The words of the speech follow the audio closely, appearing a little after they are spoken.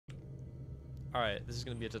Alright, this is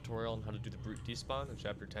going to be a tutorial on how to do the brute despawn in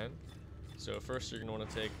chapter 10. So first you're going to want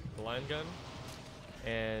to take the line gun,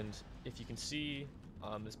 and if you can see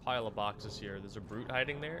this pile of boxes here, there's a brute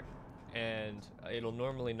hiding there, and it'll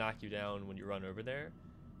normally knock you down when you run over there.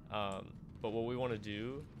 But what we want to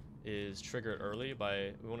do is trigger it early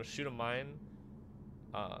we want to shoot a mine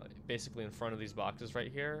basically in front of these boxes right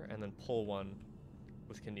here, and then pull one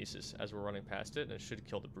with kinesis as we're running past it, and it should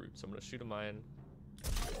kill the brute. So I'm going to shoot a mine,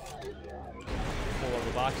 pull one of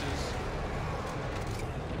the boxes,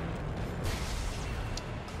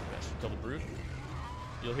 that should kill the brute.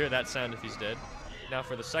 You'll hear that sound if he's dead. Now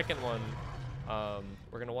for the second one,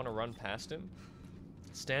 we're going to want to run past him,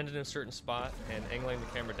 stand in a certain spot, and angling the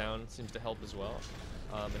camera down seems to help as well.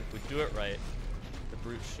 And if we do it right, the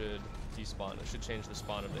brute should despawn. It should change the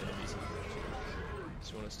spawn of the enemies in the brute.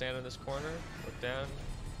 So you want to stand in this corner, look down.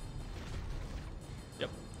 Yep,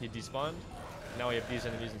 he despawned. Now we have these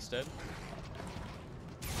enemies instead.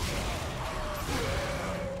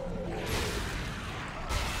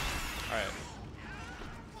 Alright.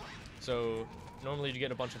 So normally you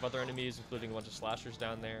get a bunch of other enemies, including a bunch of slashers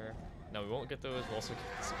down there. Now we won't get those, we'll also get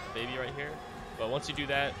this baby right here. But once you do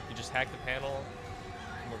that, you just hack the panel,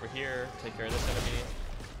 come over here, take care of this enemy,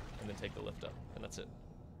 and then take the lift up, and that's it.